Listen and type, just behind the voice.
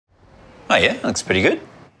Oh, yeah, looks pretty good.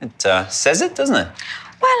 It says it, doesn't it?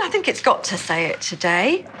 Well, I think it's got to say it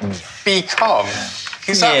today. Be calm.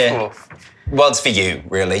 Who's that for? Well, it's for you,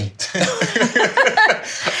 really.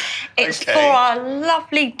 It's for our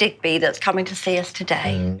lovely Digby that's coming to see us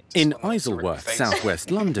today. In Isleworth, southwest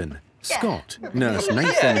London, Scott, nurse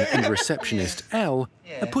Nathan and receptionist Elle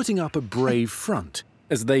are putting up a brave front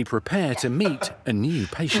as they prepare to meet a new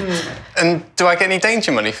patient. And do I get any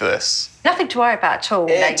danger money for this? Nothing to worry about at all,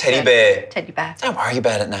 Yeah, Nathan. teddy bear. Teddy bear. Don't worry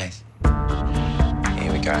about it, Nath.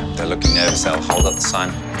 Here we go. They're looking nervous. I'll hold up the sign.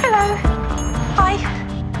 Hello. Hi.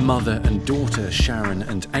 Mother and daughter Sharon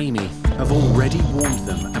and Amy have already warned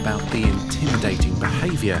them about the intimidating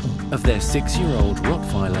behaviour of their 6-year-old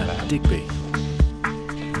Rottweiler, Digby.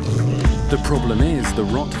 The problem is the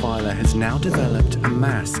Rottweiler has now developed a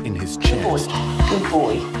mass in his chest. Good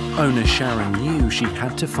boy. Owner Sharon knew she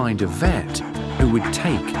had to find a vet who would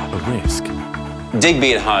take a risk.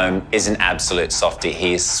 Digby at home is an absolute softie.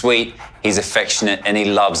 He is sweet, he's affectionate, and he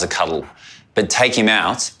loves a cuddle. But take him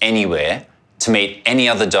out anywhere to meet any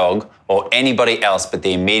other dog or anybody else but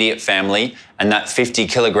the immediate family, and that 50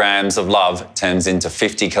 kilograms of love turns into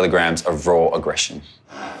 50 kilograms of raw aggression.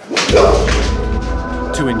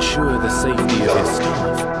 To ensure the safety of his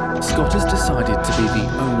staff, Scott has decided to be the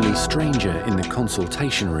only stranger in the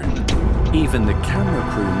consultation room. Even the camera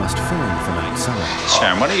crew must film from outside.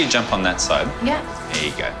 Sharon, why don't you jump on that side? Yeah. There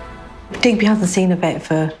you go. Digby hasn't seen a vet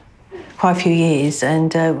for quite a few years,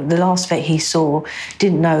 and the last vet he saw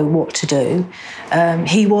didn't know what to do.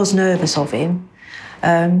 He was nervous of him,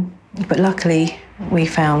 but luckily we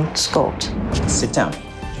found Scott. Sit down.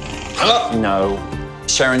 No.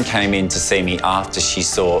 Sharon came in to see me after she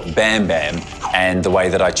saw Bam Bam and the way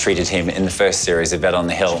that I treated him in the first series of Vet on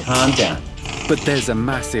the Hill. Calm down. But there's a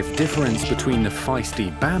massive difference between the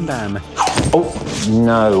feisty Bam Bam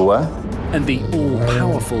and the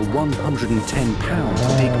all-powerful 110-pound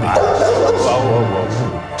Digby. Whoa.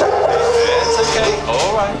 It's okay.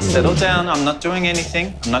 All right, settle down. I'm not doing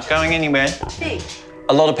anything. I'm not going anywhere.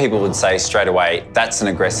 A lot of people would say straight away, that's an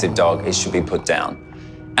aggressive dog, it should be put down.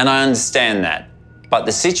 And I understand that. But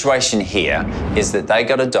the situation here is that they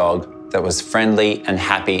got a dog that was friendly and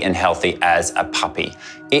happy and healthy as a puppy.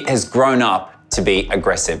 It has grown up to be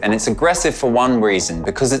aggressive, and it's aggressive for one reason,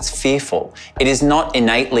 because it's fearful. It is not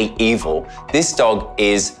innately evil. This dog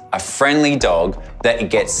is a friendly dog that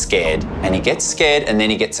gets scared, and he gets scared and then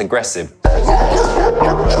he gets aggressive. Okay.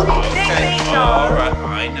 All right,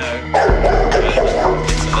 I know.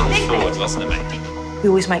 It's a little forward, wasn't it, mate? We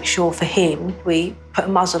always make sure for him we put a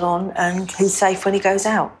muzzle on and he's safe when he goes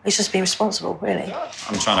out. It's just being responsible, really.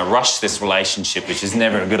 I'm trying to rush this relationship, which is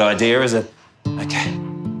never a good idea, is it? Okay.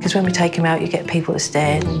 Because when we take him out, you get people that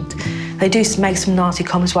stare and they do make some nasty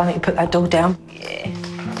comments. Why don't you put that dog down? Yeah.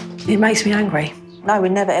 It makes me angry. No, we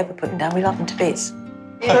never ever put him down. We love him to bits.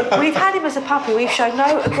 But we've had him as a puppy. We've shown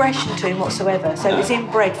no aggression to him whatsoever. So it's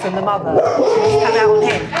inbred from the mother. It's come out on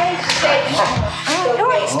him. All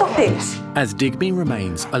right, stop it. As Digby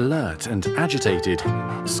remains alert and agitated,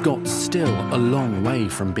 Scott's still a long way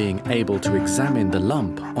from being able to examine the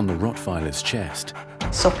lump on the Rottweiler's chest.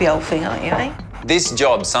 Soppy old thing, aren't you, eh? This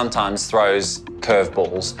job sometimes throws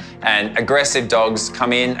curveballs, and aggressive dogs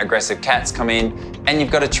come in, aggressive cats come in, and you've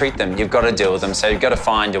got to treat them, you've got to deal with them, so you've got to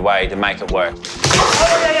find a way to make it work. All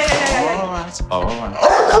right, all right,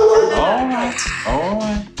 all right, all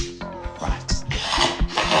right. Right.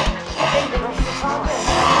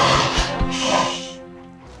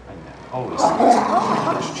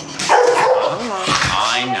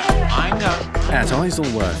 I know. At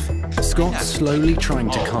Isleworth, Scott's slowly trying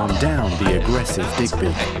to calm down the aggressive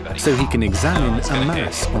Digby so he can examine a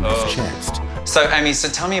mass on his chest. So, Amy,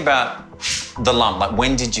 tell me about the lump. Like,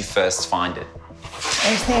 when did you first find it?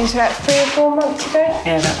 I think it was about 3 or 4 months ago.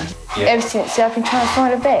 Yeah. Ever since I've been trying to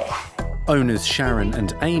find a vet. Owners Sharon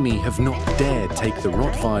and Amy have not dared take the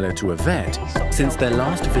Rottweiler to a vet since their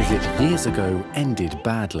last visit years ago ended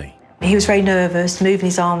badly. He was very nervous, moving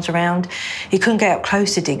his arms around. He couldn't get up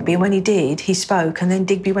close to Digby, and when he did, he spoke, and then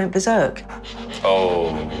Digby went berserk.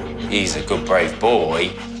 Oh, he's a good, brave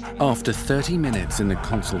boy. After 30 minutes in the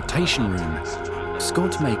consultation room,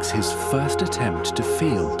 Scott makes his first attempt to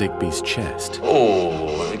feel Digby's chest.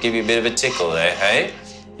 Oh, it'll give you a bit of a tickle there, hey?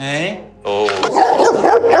 Hey? Oh.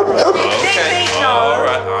 Okay, all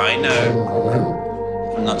right, I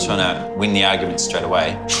know. I'm not trying to win the argument straight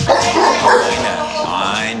away.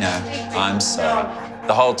 I know, I'm sorry.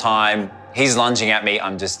 The whole time he's lunging at me,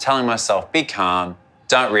 I'm just telling myself, be calm,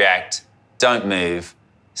 don't react, don't move,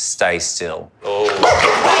 stay still. Oh.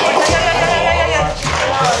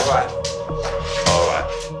 All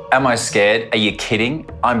right. Am I scared? Are you kidding?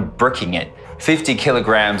 I'm bricking it. 50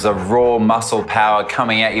 kilograms of raw muscle power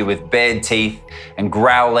coming at you with bared teeth and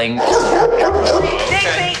growling.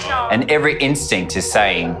 And every instinct is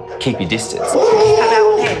saying, keep your distance.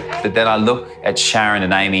 But then I look at Sharon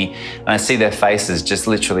and Amy and I see their faces just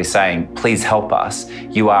literally saying, please help us.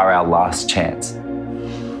 You are our last chance.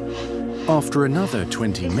 After another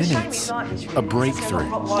 20 minutes, a breakthrough.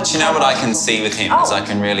 Do you know what I can see with him? Is I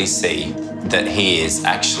can really see that he is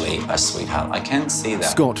actually a sweetheart. I can see that.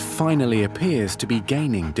 Scott finally appears to be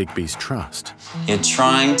gaining Digby's trust. You're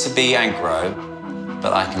trying to be aggro,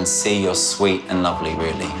 but I can see you're sweet and lovely,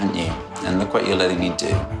 really, aren't you? And look what you're letting me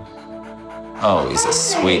do. Oh, he's a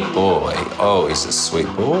sweet boy. Oh, he's a sweet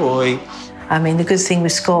boy. I mean, the good thing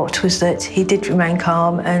with Scott was that he did remain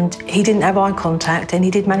calm and he didn't have eye contact and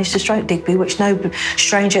he did manage to stroke Digby, which no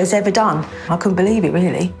stranger has ever done. I couldn't believe it,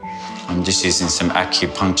 really. I'm just using some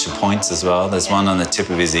acupuncture points as well. There's one on the tip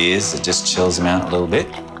of his ears that just chills him out a little bit.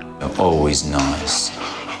 Oh, he's nice.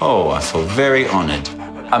 Oh, I feel very honoured.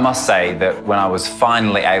 I must say that when I was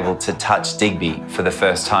finally able to touch Digby for the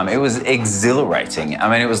first time, it was exhilarating. I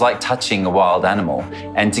mean, it was like touching a wild animal.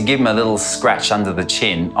 And to give him a little scratch under the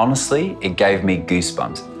chin, honestly, it gave me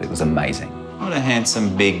goosebumps. It was amazing. What a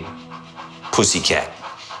handsome big pussycat.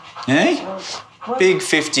 Eh? Big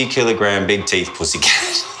 50-kilogram, big teeth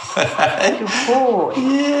pussycat. Good boy.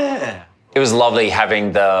 Yeah. It was lovely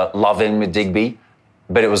having the love-in with Digby,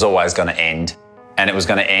 but it was always going to end. And it was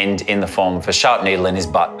going to end in the form of a sharp needle in his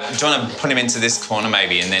butt. Do you want to put him into this corner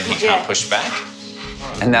maybe and then he can't push back?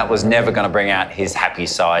 And that was never going to bring out his happy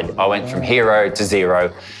side. I went from hero to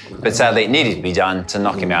zero, but sadly it needed to be done to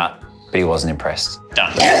knock him out, but he wasn't impressed.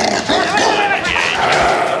 Done. All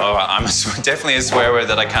right, I'm definitely a swear word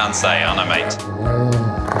that I can't say, aren't I, mate?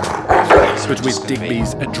 But with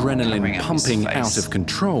Digby's adrenaline pumping out of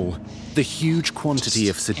control, the huge quantity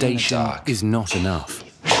of sedation is not enough.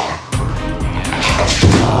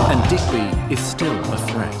 And Digby is still a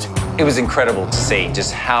threat. It was incredible to see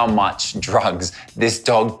just how much drugs this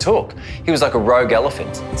dog took. He was like a rogue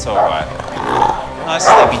elephant. It's all right. Nice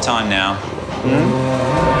sleepy time now.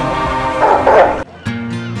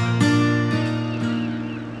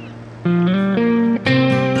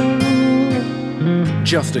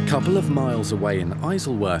 Just a couple of miles away in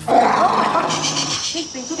Isleworth,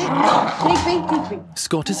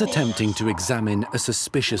 Scott is attempting to examine a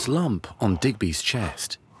suspicious lump on Digby's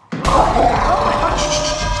chest.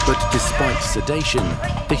 But despite sedation,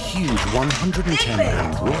 the huge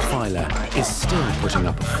 110-pound Rottweiler is still putting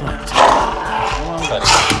up a fight.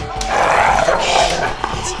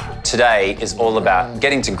 Today is all about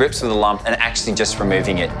getting to grips with the lump and actually just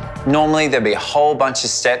removing it. Normally there'd be a whole bunch of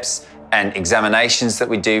steps and examinations that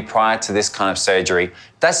we do prior to this kind of surgery.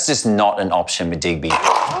 That's just not an option with Digby.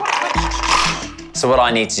 So what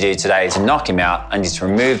I need to do today is to knock him out. I need to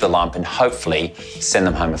remove the lump and hopefully send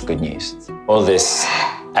them home with good news. All this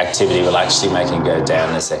activity will actually make him go down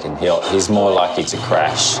in a second. He's more likely to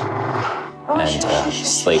crash and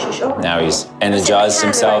sleep. Now he's energized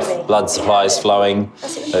himself, blood supply is flowing,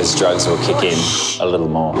 those drugs will kick in a little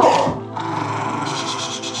more.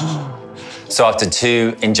 So after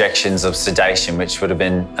 2 injections of sedation, which would have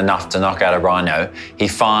been enough to knock out a rhino, he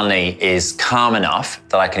finally is calm enough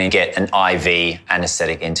that I can get an IV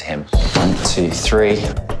anaesthetic into him. 1, 2, 3.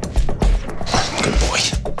 Good boy.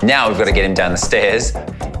 Now we've got to get him down the stairs,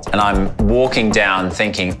 and I'm walking down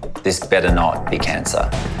thinking, this better not be cancer.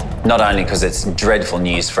 Not only because it's dreadful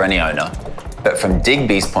news for any owner, but from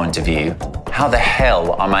Digby's point of view, how the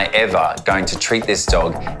hell am I ever going to treat this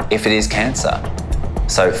dog if it is cancer?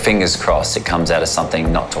 So fingers crossed it comes out as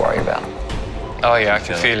something not to worry about. Oh yeah, I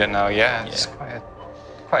can feel it now, yeah. It's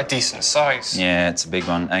quite a decent size. Yeah, it's a big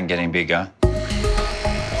one and getting bigger.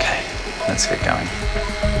 Okay, let's get going.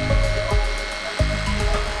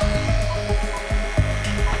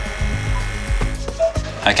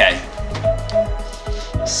 Okay,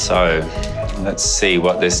 so let's see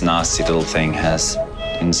what this nasty little thing has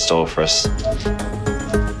in store for us.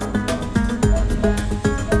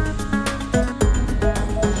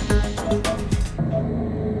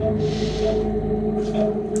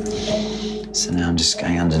 So now I'm just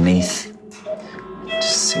going underneath,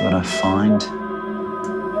 just see what I find.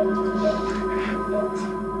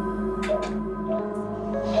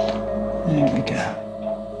 There we go.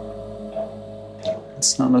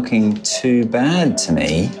 It's not looking too bad to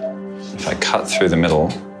me. If I cut through the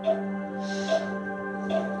middle.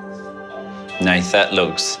 Now that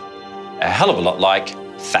looks a hell of a lot like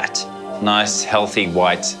fat. Nice, healthy,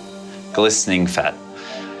 white, glistening fat.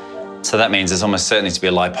 So that means there's almost certainly to be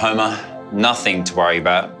a lipoma. Nothing to worry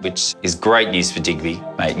about, which is great news for Digby.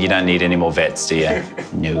 Mate, you don't need any more vets, do you?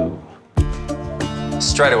 No.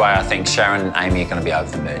 straight away, I think Sharon and Amy are going to be over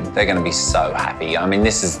the moon. They're going to be so happy. I mean,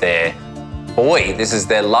 this is their boy, this is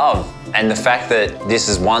their love. And the fact that this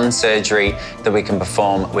is one surgery that we can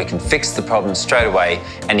perform, we can fix the problem straight away,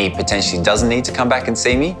 and he potentially doesn't need to come back and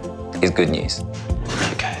see me, is good news.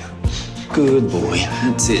 Okay, good boy,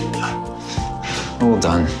 that's it. All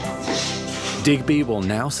done. Digby will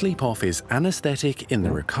now sleep off his anaesthetic in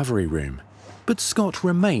the recovery room, but Scott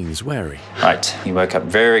remains wary. Right, he woke up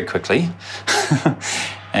very quickly,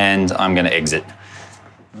 and I'm going to exit.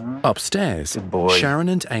 Upstairs, Sharon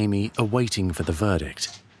and Amy are waiting for the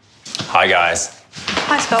verdict. Hi, guys.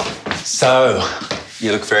 Hi, Scott. So,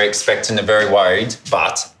 you look very expectant and very worried,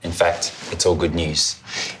 but in fact, it's all good news.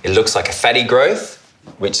 It looks like a fatty growth,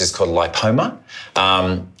 which is called lipoma,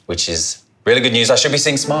 which is really good news. I should be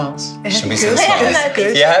seeing smiles. Should be seeing smiles.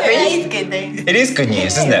 Good. You happy? It is good news. It is good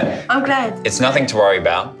news, isn't it? I'm glad. It's nothing to worry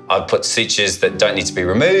about. I've put sutures that don't need to be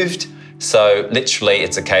removed. So literally,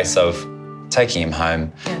 it's a case of taking him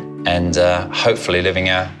home and hopefully living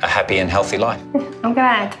a happy and healthy life. I'm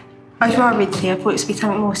glad. I was worried, see. I thought it would be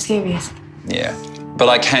something more serious. Yeah. But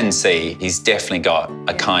I can see he's definitely got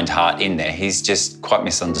a kind heart in there. He's just quite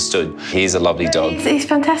misunderstood. He's a lovely dog. He's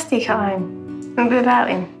fantastic at home. I'm good about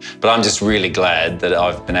him. But I'm just really glad that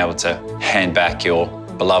I've been able to hand back your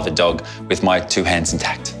beloved dog with my 2 hands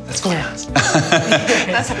intact. That's quite nice.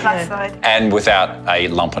 That's a plus side. And without a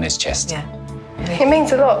lump on his chest. Yeah. It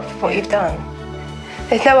means a lot for what you've done.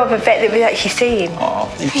 There's no other vet that would actually see him. Oh,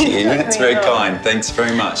 thank you. That's very kind. Thanks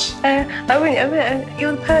very much.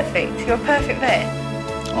 You're perfect. You're a perfect vet.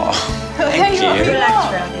 Oh, thank you.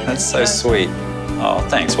 That's so sweet. Oh,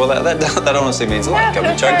 thanks. Well, that honestly means a lot. Got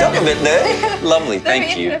me choked up a bit there. Lovely,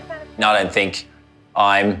 thank you. No, I don't think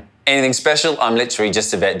I'm anything special. I'm literally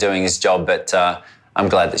just a vet doing his job, but I'm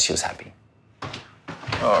glad that she was happy.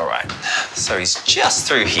 All right, so he's just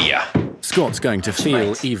through here. Scott's going to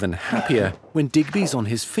feel even happier when Digby's on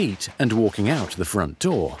his feet and walking out the front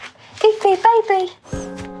door. Digby, baby.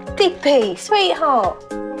 Digby, sweetheart.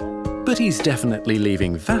 But he's definitely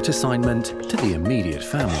leaving that assignment to the immediate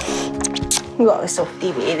family. You got a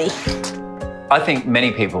softie, really. I think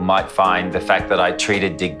many people might find the fact that I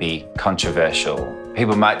treated Digby controversial.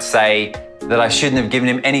 People might say that I shouldn't have given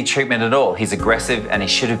him any treatment at all. He's aggressive and he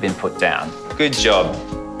should have been put down. Good job.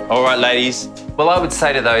 All right, ladies. Well, I would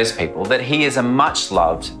say to those people that he is a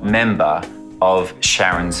much-loved member of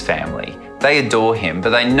Sharon's family. They adore him, but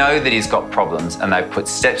they know that he's got problems and they've put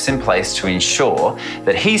steps in place to ensure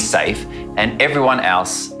that he's safe and everyone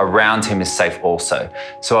else around him is safe also.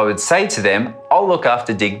 So I would say to them, I'll look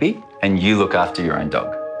after Digby and you look after your own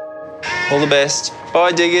dog. All the best.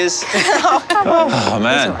 Bye, diggers. Oh,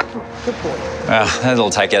 man. Good boy. Well, that'll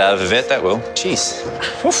take it out of a vet, that will. Jeez.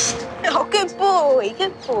 Oof. Oh, good boy,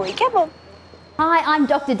 good boy. Come on. Hi, I'm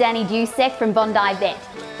Dr. Danny Dusek from Bondi Vet.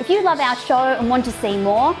 If you love our show and want to see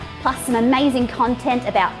more, plus some amazing content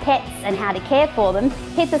about pets and how to care for them,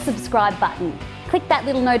 hit the subscribe button. Click that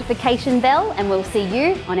little notification bell and we'll see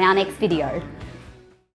you on our next video.